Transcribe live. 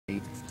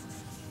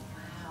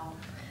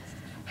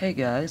Hey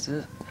guys,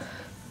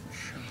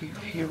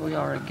 here we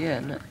are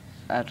again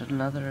at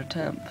another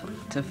attempt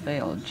to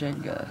fail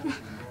Jenga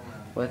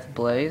with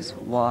Blaze,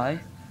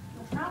 Y,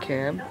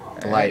 Cam,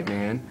 Light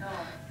Man,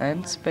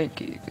 and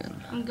Spanky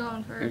again. I'm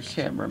going first.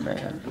 Your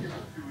cameraman.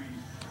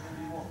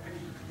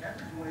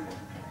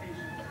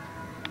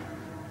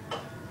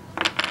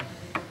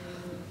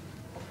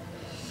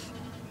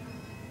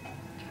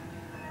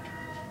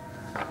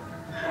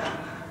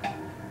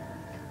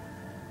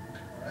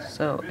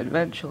 So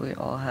eventually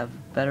I'll have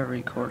better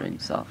recording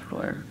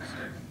software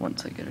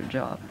once I get a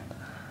job.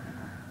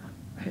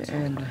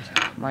 And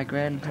my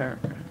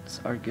grandparents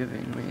are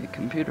giving me a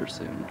computer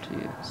soon to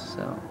use,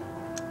 so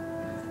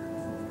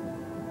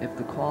if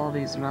the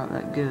quality's not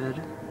that good,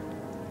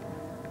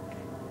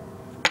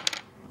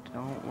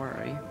 don't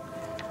worry,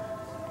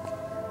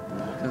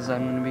 because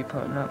I'm going to be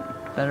putting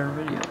up better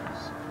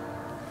videos.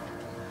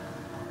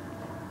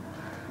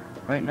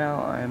 Right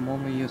now I am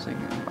only using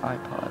an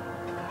iPod.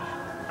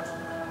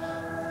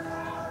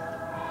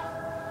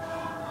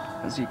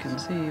 As you can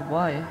see,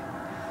 Y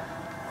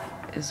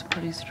is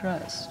pretty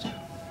stressed.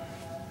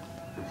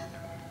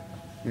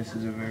 this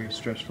is a very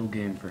stressful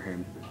game for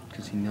him,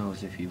 because he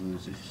knows if he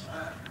loses,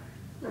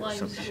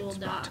 something's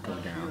about to go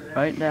down.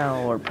 Right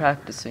now we're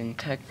practicing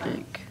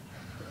technique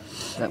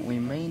that we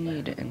may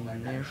need in the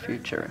near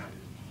future.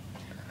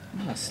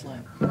 I'm gonna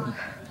slap. Yeah,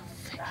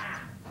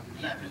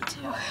 me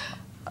too.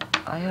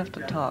 I have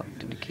to talk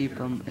to keep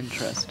them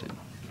interested.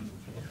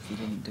 If you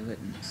didn't do it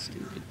in a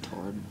stupid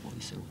Tord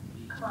voiceover.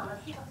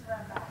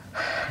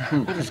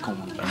 What is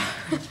going on?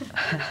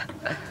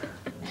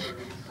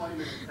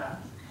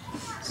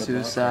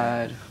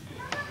 Suicide.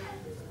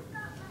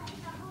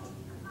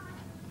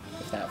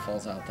 If that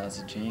falls out,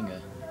 that's a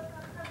Jenga.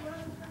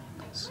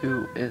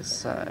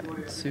 Suicide.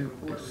 That's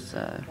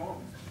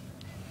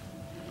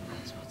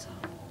what's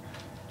up.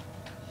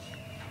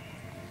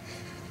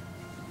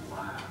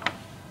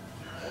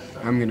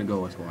 I'm gonna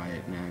go with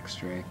Wyatt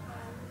next, Ray.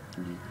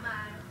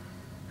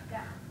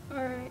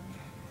 Alright.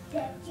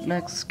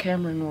 Next,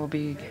 Cameron will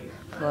be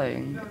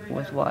playing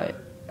with Wyatt,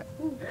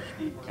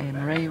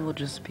 and Ray will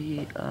just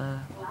be a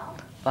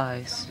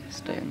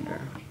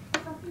bystander.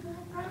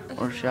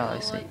 Or shall I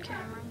say,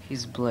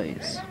 he's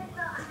Blaze.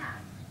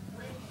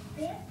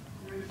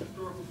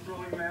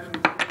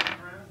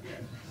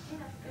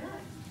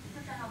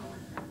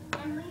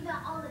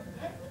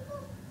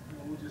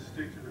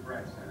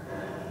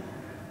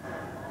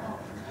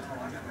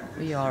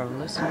 We are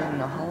listening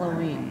to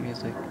Halloween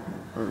music,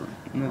 or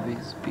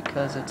movies,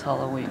 because it's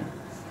Halloween.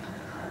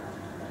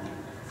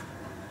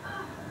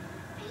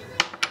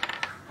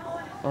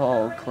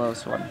 Oh,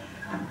 close one.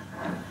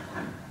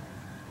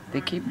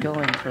 They keep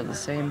going for the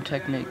same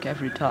technique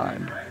every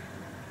time,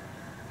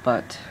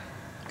 but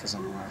Because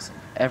I'm awesome.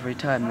 every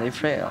time they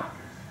fail.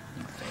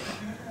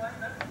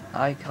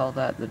 I call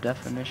that the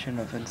definition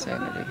of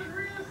insanity.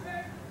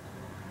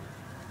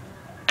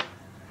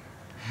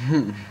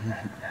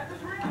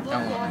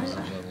 That one was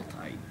a little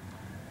tight.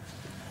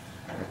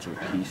 That's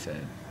what he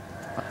said.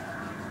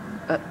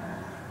 That's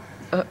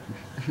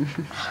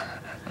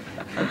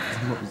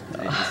the most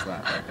biggest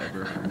laugh I've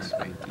ever heard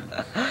Spanky.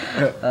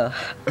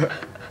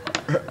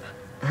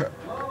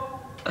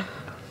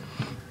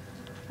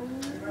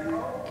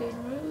 Good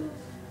move.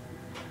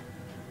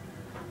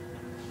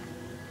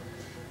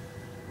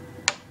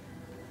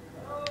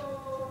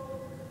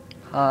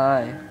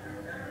 Hi.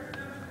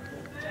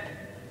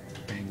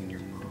 Banging your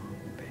mom,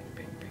 bang,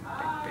 bang, bang,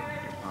 bang,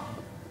 banging your mom,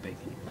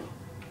 banging your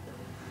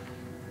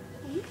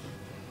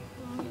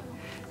mom.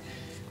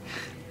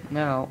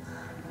 Now,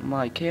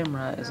 my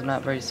camera is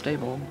not very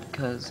stable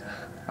because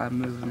I'm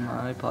moving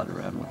my iPod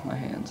around with my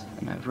hands,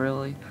 and I have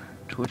really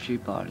twitchy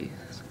bodies.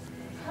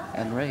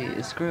 And Ray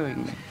is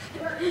screwing me.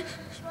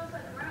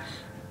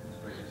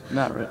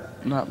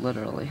 Not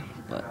literally,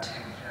 but.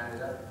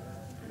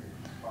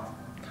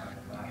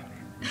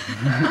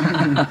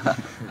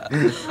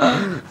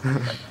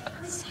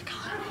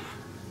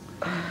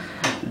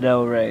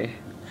 No, Ray.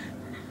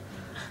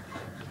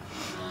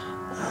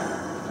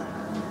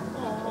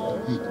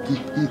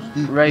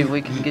 Ray,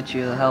 we can get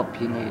you the help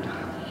you need.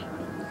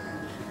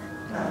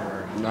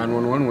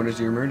 911, what is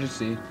your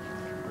emergency?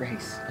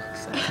 Race.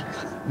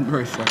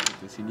 Ray sucks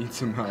at this, he needs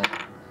some help.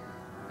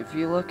 If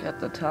you look at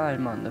the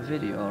time on the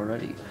video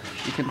already,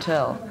 you can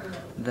tell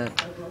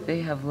that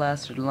they have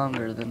lasted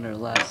longer than their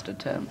last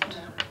attempt.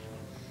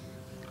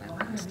 I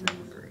last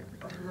longer every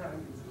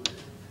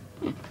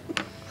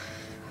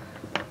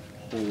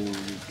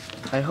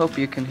time. I hope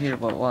you can hear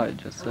what I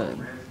just said.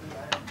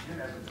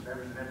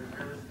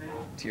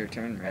 It's your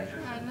turn, Ray.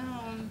 I know,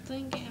 I'm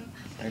thinking.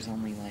 There's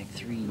only like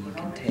 3 you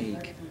can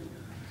take.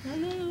 I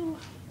know.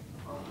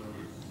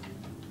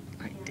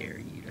 I dare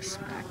you to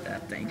smack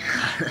that thing.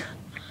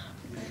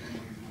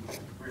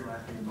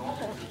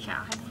 Holy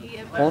cow, I need to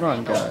get Hold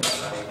on,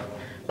 guys.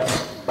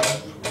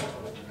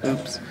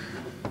 Oops.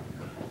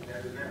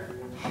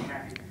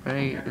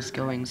 Ray is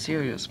going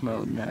serious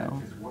mode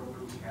now.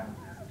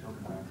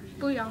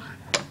 Booyah.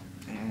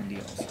 And he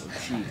also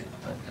cheated,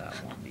 but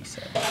that won't be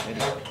said in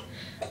the video.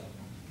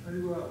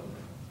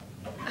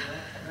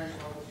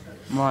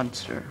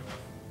 Monster.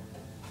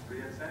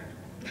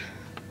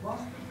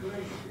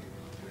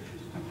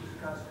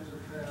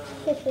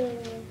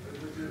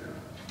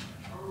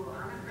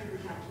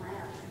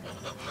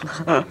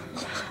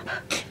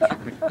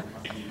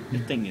 The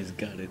thing is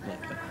gutted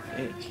like a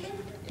fish.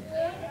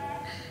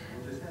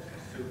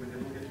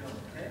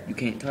 You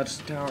can't touch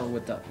the tower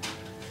with the.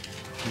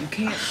 You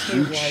can't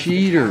stabilize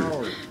cheater. the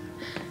tower.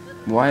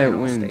 Wyatt I'll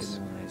wins.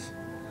 stabilize.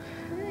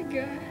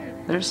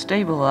 They're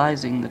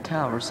stabilizing the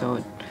tower, so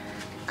it,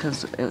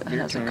 because it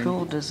Your has a turn.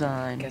 cool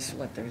design. Guess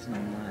what? There's no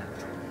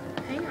left.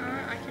 Hang on,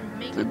 I can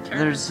make it turn.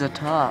 There's the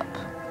top.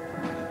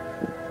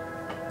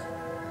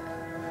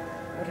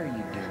 What are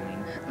you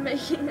doing?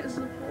 Making it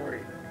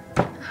support.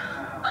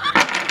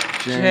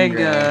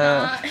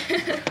 Jenga.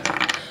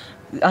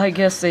 I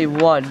guess they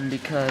won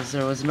because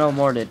there was no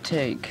more to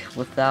take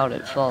without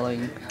it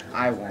falling.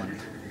 I won.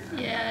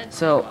 Yeah, it's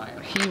So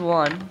fine. he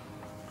won.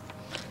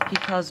 He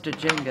caused a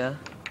Jenga,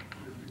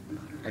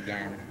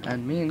 Again.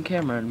 and me and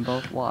Cameron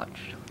both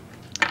watched.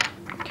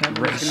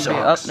 Cameron's Ray gonna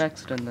be up sucks.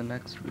 next in the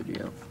next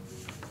video.